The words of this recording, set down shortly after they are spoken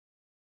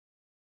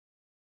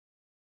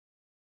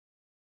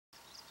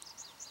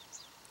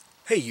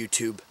Hey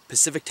YouTube,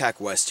 Pacific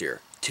TacWest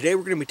here. Today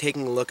we're going to be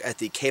taking a look at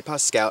the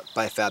KPOS Scout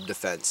by FAB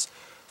Defense.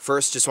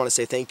 First, just want to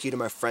say thank you to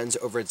my friends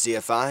over at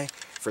ZFI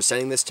for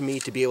sending this to me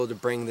to be able to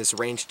bring this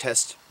range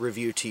test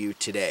review to you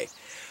today.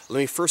 Let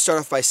me first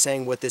start off by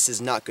saying what this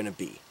is not going to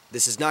be.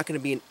 This is not going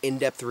to be an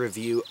in-depth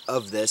review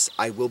of this.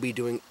 I will be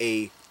doing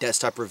a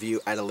desktop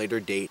review at a later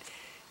date.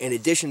 In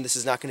addition, this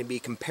is not going to be a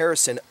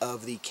comparison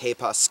of the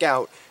KPOS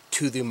Scout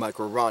to the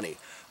Micro RONI.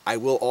 I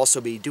will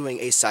also be doing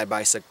a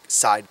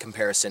side-by-side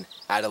comparison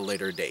at a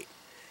later date.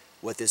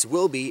 What this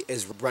will be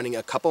is running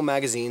a couple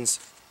magazines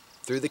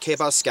through the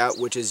KPOS Scout,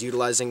 which is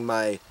utilizing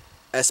my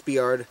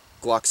SBR'd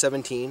Glock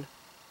 17.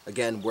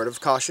 Again, word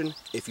of caution,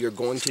 if you're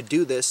going to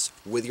do this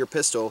with your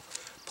pistol,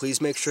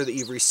 please make sure that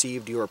you've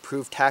received your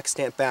approved tax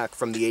stamp back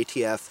from the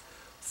ATF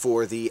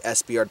for the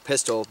SBR'd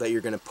pistol that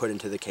you're going to put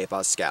into the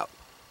KPOS Scout.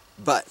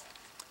 But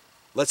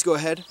let's go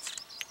ahead,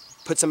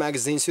 put some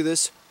magazines through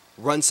this,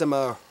 run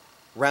some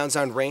rounds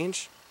on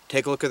range,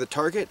 take a look at the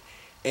target,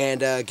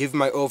 and give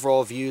my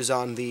overall views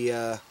on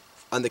the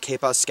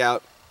KPOS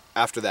Scout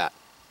after that.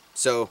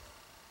 So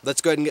let's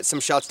go ahead and get some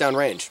shots down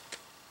range.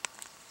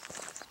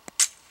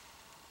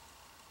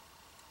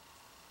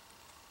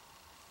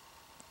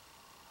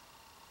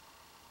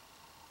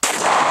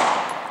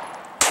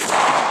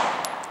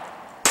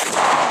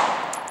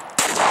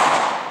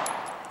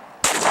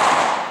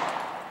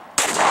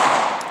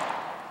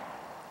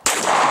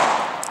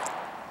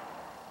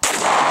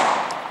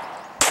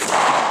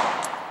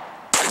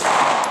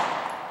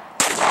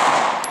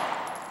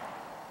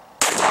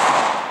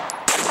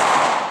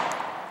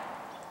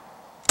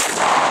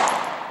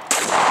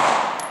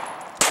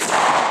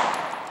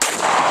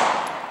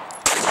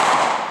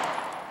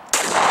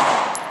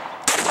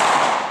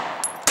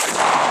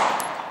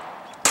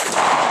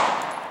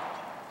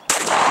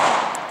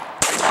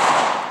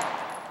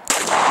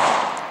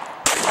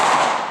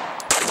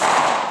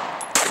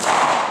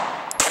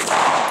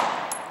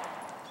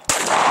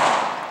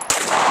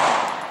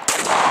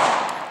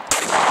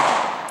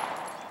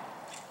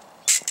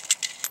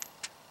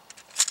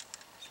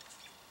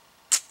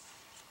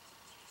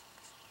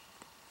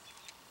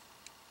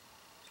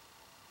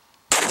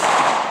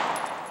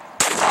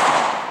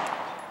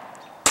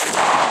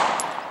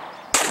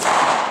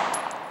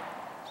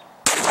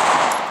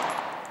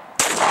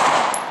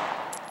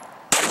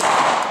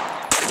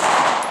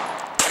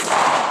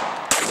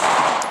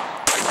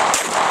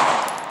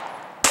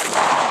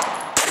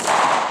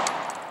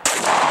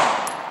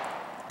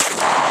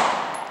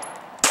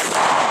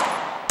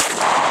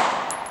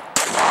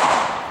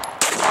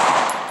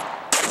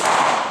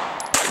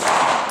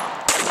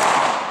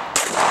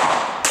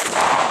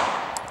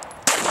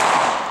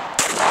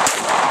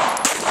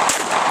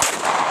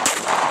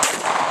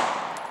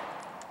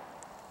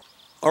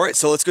 Alright,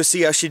 so let's go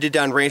see how she did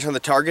down range on the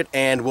target,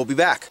 and we'll be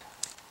back.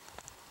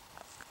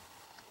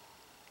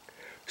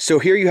 So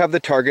here you have the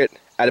target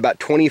at about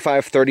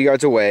 25-30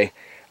 yards away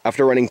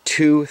after running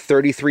two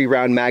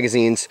 33-round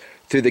magazines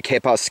through the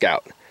KPOS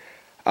Scout.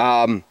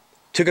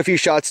 Took a few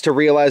shots to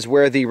realize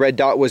where the red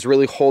dot was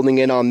really holding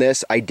in on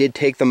this. I did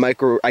take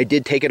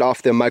it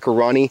off the Micro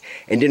RONI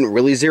and didn't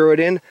really zero it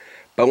in,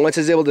 but once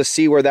I was able to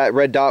see where that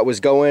red dot was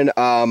going,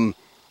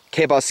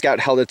 KPOS Scout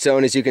held its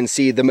own. As you can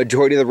see, the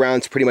majority of the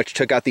rounds pretty much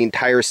took out the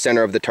entire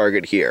center of the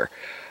target here.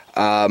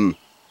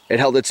 It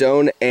held its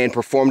own and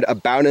performed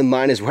about in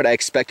line as what I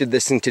expected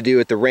this thing to do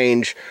at the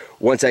range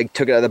once I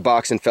took it out of the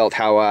box and felt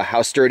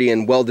how sturdy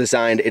and well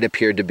designed it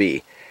appeared to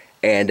be.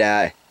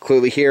 And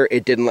clearly here,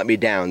 it didn't let me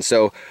down.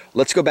 So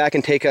let's go back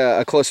and take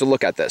a closer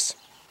look at this.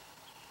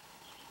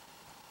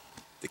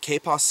 The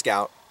KPOS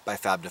Scout by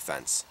FAB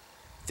Defense.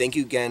 Thank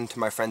you again to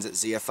my friends at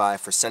ZFI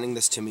for sending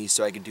this to me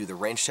so I could do the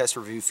range test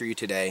review for you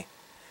today,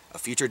 a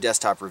future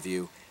desktop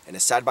review, and a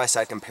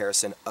side-by-side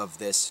comparison of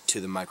this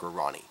to the Micro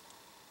RONI.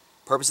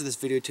 Purpose of this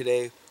video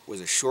today was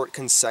a short,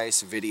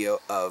 concise video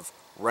of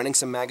running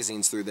some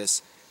magazines through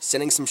this,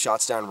 sending some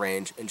shots down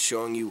range, and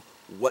showing you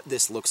what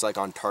this looks like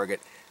on target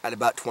at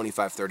about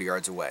 25-30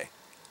 yards away.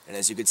 And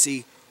as you can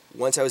see,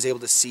 once I was able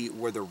to see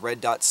where the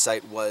red dot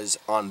sight was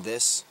on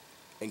this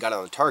and got it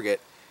on the target,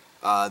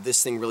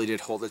 this thing really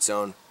did hold its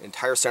own. The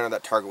entire center of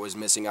that target was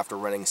missing after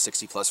running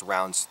 60+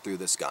 rounds through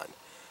this gun.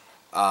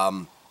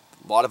 A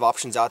lot of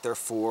options out there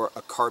for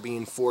a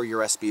carbine for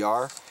your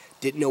SBR.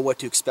 Didn't know what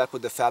to expect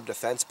with the FAB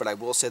Defense, but I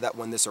will say that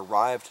when this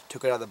arrived,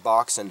 took it out of the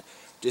box and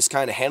just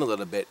kind of handled it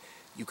a bit,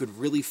 you could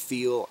really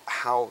feel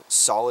how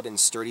solid and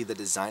sturdy the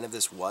design of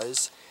this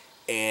was,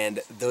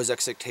 and those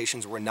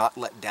expectations were not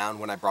let down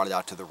when I brought it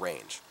out to the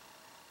range.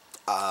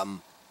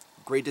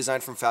 Great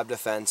design from FAB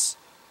Defense.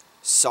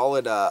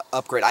 Solid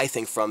upgrade, I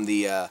think, from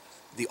the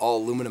all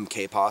aluminum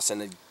KPOS,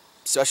 and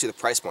especially the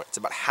price point. It's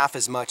about half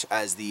as much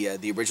as the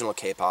original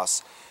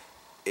KPOS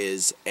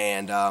is,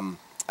 and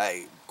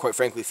I quite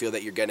frankly feel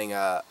that you're getting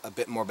a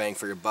bit more bang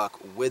for your buck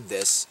with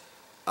this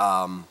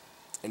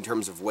in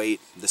terms of weight,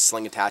 the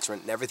sling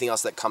attachment, and everything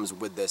else that comes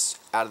with this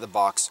out of the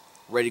box,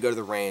 ready to go to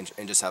the range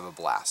and just have a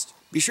blast.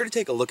 Be sure to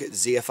take a look at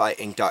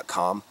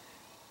ZFI-Inc.com.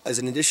 As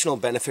an additional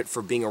benefit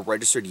for being a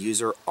registered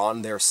user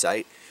on their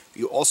site,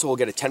 you also will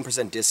get a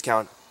 10%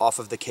 discount off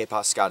of the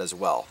KPOS Scout as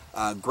well.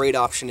 Great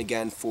option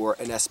again for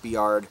an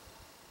SBR'd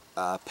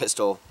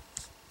pistol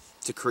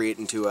to create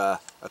into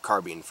a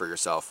carbine for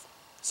yourself,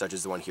 such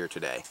as the one here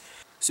today.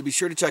 So be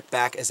sure to check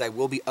back, as I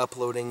will be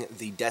uploading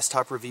the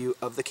desktop review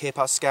of the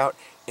KPOS Scout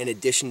in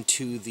addition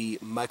to the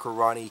Micro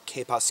RONI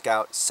KPOS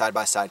Scout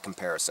side-by-side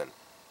comparison.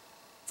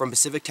 From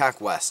Pacific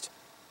TacWest,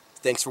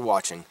 thanks for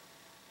watching.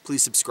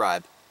 Please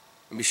subscribe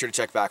and be sure to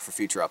check back for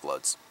future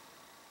uploads.